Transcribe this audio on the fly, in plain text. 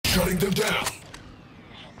Shutting them down.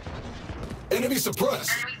 Enemy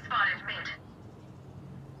suppressed. Enemy spotted mid.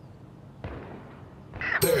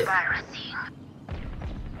 There. Embarrassing.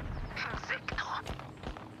 Insecto.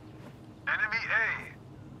 Enemy A.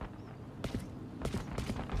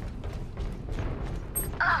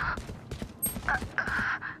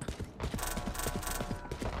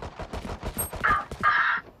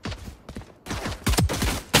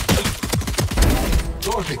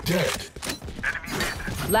 Target dead. Enemy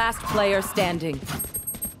mid. Last player standing.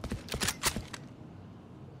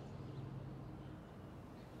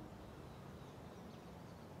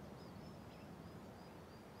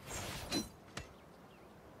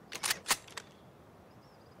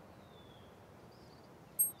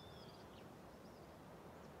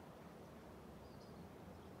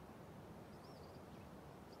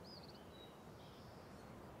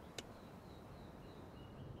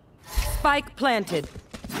 Spike planted.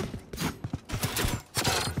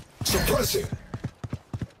 Suppressing.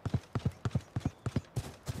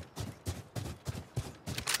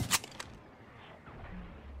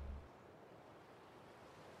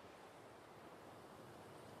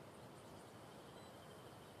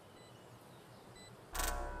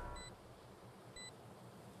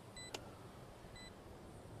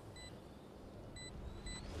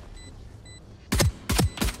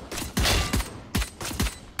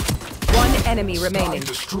 One enemy remaining.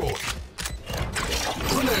 Destroyed.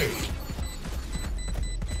 Grenade.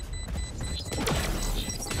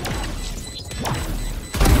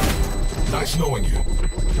 Nice knowing you.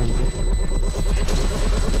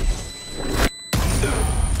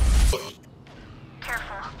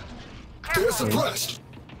 Careful. They're suppressed.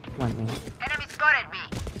 One A. Enemy spotted me.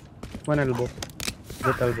 One elbow.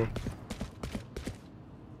 Both elbow.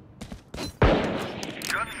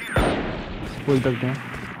 Gun here. Bulldog niya.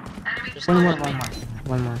 Enemy One spotted more, me. one more.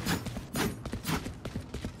 One more.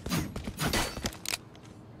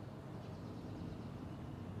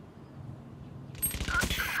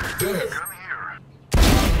 There. Gun here.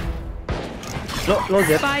 Low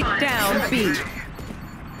jet. Spike down B.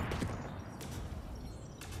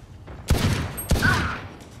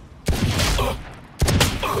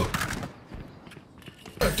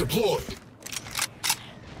 Deployed.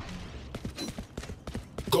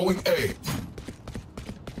 Going A.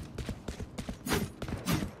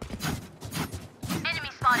 Enemy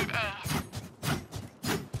spotted A.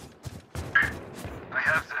 I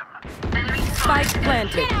have them. Enemy Spike spotted.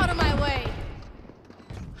 planted. Get out of my way!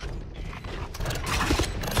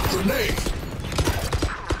 Grenade.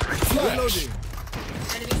 Flash.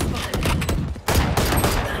 Enemy spotted.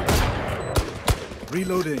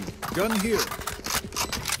 Reloading. Gun here.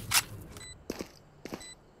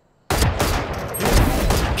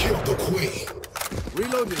 Kill the queen.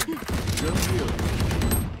 Reloading. Gun here.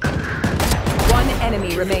 One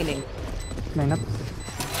enemy remaining. Line up.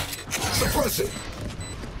 Suppressing.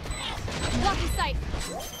 Blocking sight.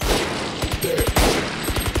 There.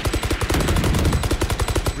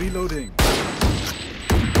 Reloading.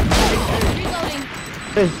 Reloading.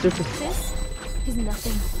 This. This is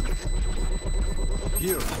nothing.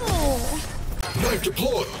 Here. Oh. Knife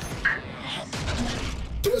deployed.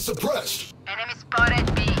 They're suppressed. Enemy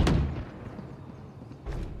spotted B.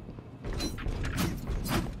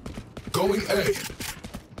 Going A.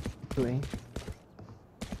 2A.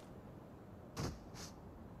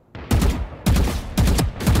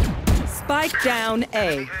 Spike down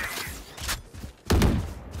A.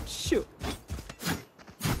 Shoot.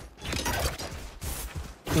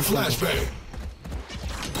 Flashbang.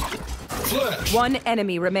 Flash. One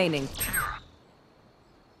enemy remaining.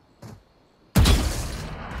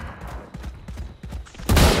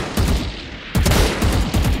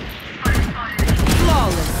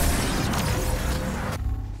 Flawless.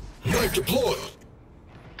 Knife deployed.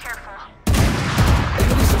 Careful.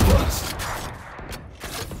 Enemy suppressed.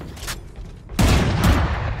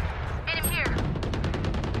 Enemy here.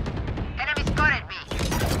 Enemy spotted me.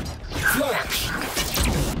 Flash.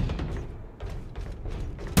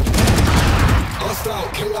 Hostile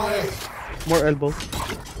KIA. More elbow.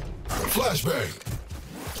 Flashbang.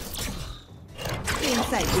 Still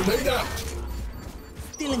inside. Grenade out.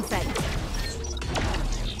 Still inside.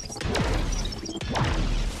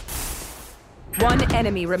 One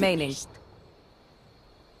enemy remaining.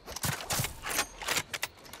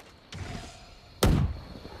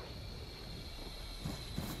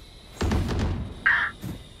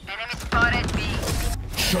 Enemy spotted B.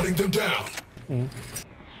 Shutting them down. A.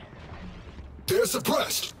 They're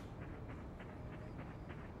suppressed.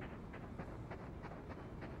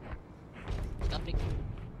 Topic.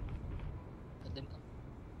 Kadem ka.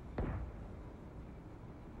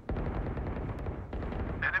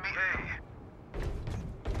 Enemy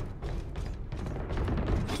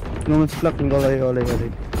No one's blocking. Olay.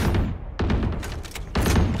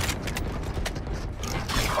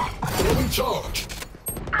 Throwing charge.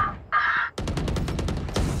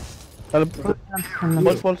 One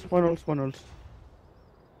holes.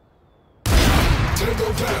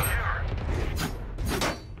 Tango down.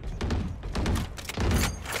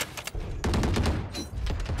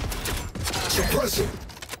 Suppressing.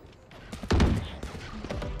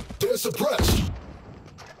 They're suppressed.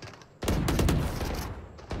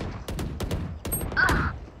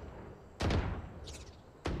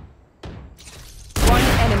 One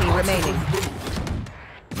enemy remaining.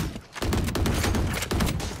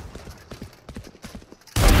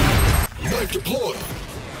 Knife deployed.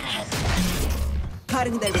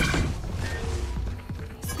 Cutting the list.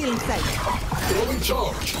 Still inside. Throwing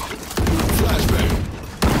charge. Flashbang.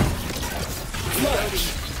 Flash.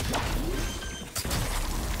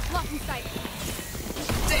 Blocking sight.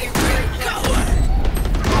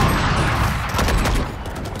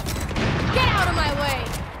 Get out of my way!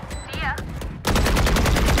 See ya.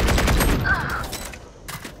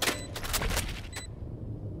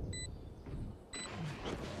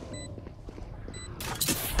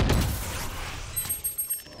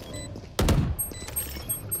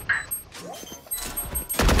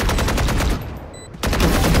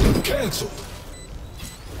 Cancel.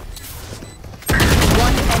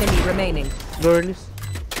 One enemy remaining. Go release.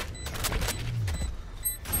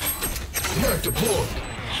 Knife deployed.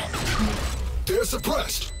 They're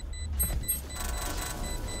suppressed.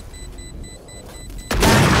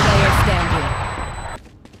 Last player standing.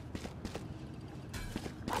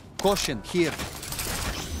 Caution here.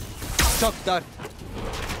 Shock dart.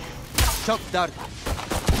 Shock dart.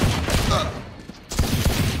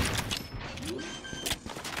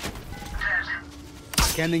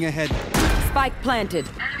 Scanning ahead. Spike planted.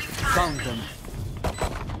 Found them.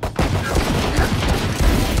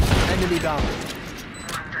 Enemy down.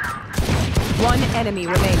 One enemy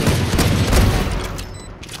remaining.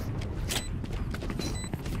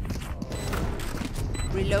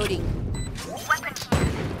 Reloading. Weapon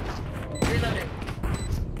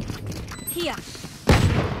here. Here.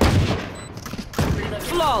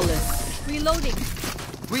 Flawless. Reloading.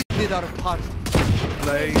 We did our part.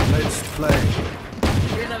 Let's play.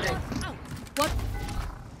 Ow. What?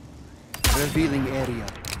 Revealing area.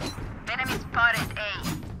 Enemy spotted A.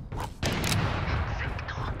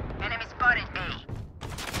 Enemy spotted A.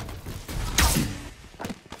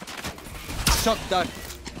 Shock dart.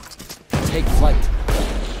 Take flight.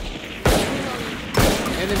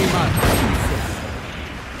 Enemy mark.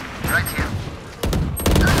 Right here.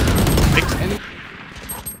 Enemy.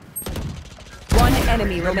 One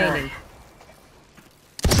enemy remaining.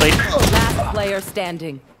 Last player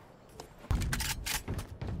standing.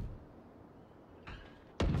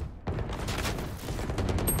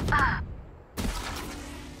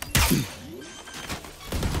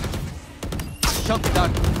 Shock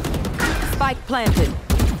dart. Spike planted.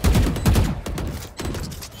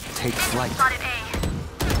 Take flight. Spotted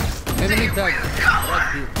A. Enemy tag.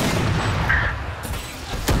 Right here.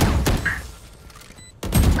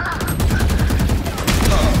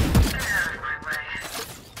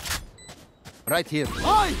 Right here.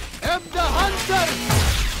 I am the hunter!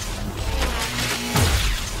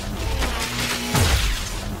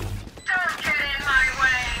 Don't get in my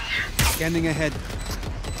way. Scanning ahead.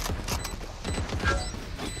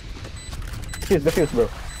 Defuse, bro.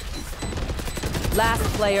 Last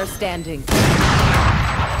player standing.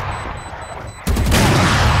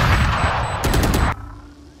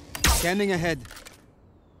 Scanning ahead.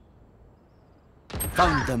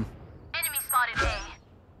 Found them. Enemy spotted A.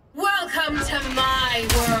 Welcome to my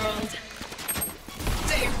world.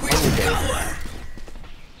 They will cover.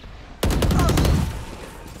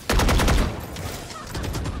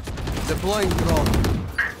 Deploying drone.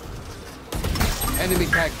 Enemy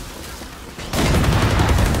tag.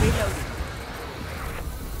 Reloading.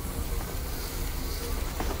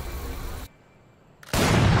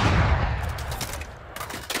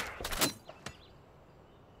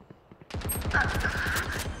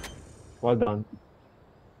 Well done.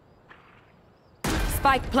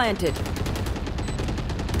 Spike planted.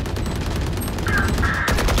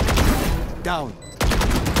 Down.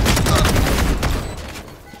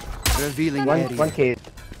 Revealing One area. cage.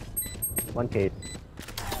 One cage.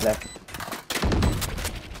 Left.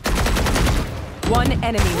 One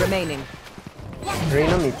enemy remaining.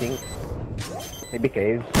 Reno meeting. Maybe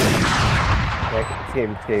cave. Yeah,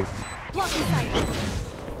 it's cave. Blocking sight.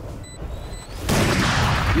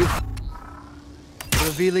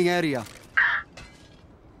 Revealing area.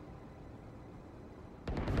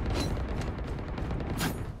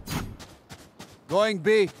 Going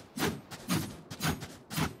B.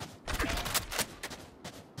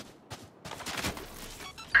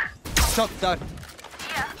 Shock dart.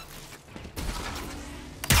 Here.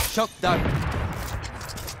 Shock dart.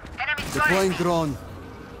 Enemy Deploying spotted drone. me.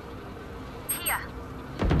 Here.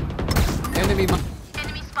 Enemy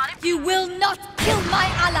Enemy spotted me. You will not kill my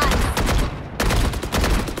allies!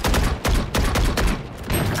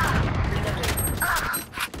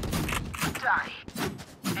 Die.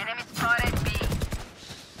 Enemy spotted B.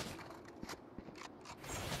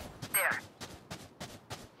 There.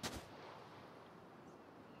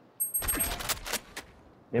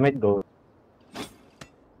 They might go.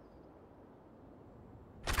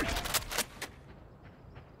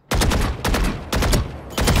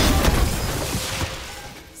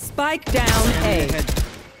 Spike down enemy A. ahead.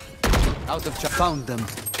 Out of charge. Found them.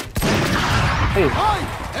 Hey, I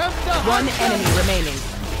am the One hunter. enemy remaining.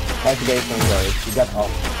 nice guys from guys. You got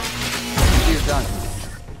off. Is done.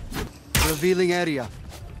 Revealing area.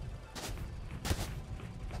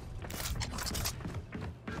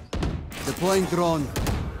 Deploying drone.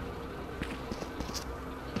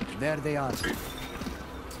 There they are.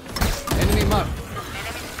 Enemy mark.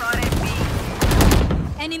 Enemy spotted B.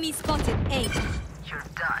 Enemy spotted A. You're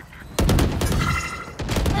done.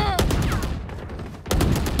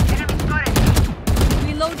 Enemy spotted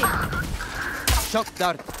B. Reloading. Shock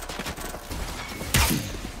dart.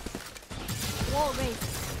 Wall raised.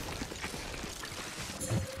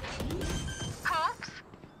 Oops.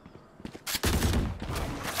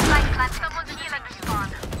 Like someone's healing respawn.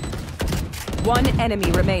 One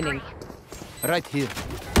enemy remaining. Right here.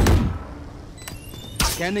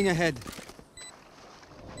 Scanning ahead.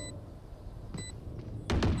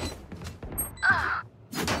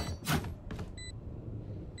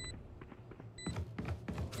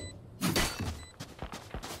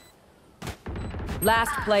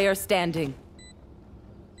 Last player standing.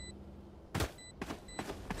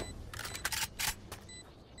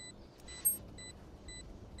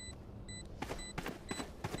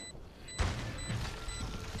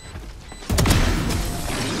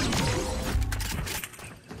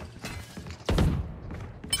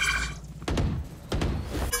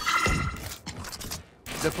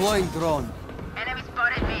 Deploying drone. Enemy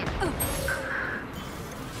spotted me.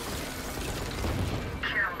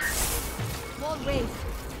 Killed. Wall raised.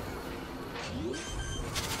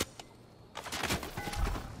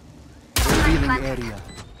 Revealing area.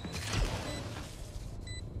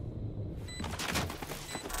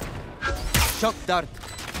 Shock dart.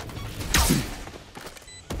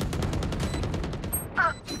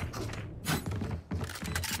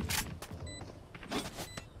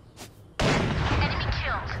 Enemy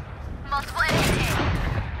killed. Multiple enemies.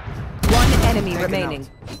 One enemy Taken remaining.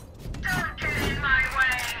 Don't get in my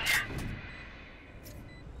way.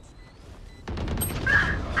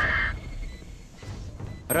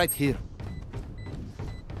 Right here.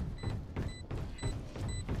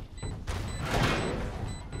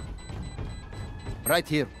 Right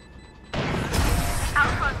here.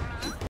 Out front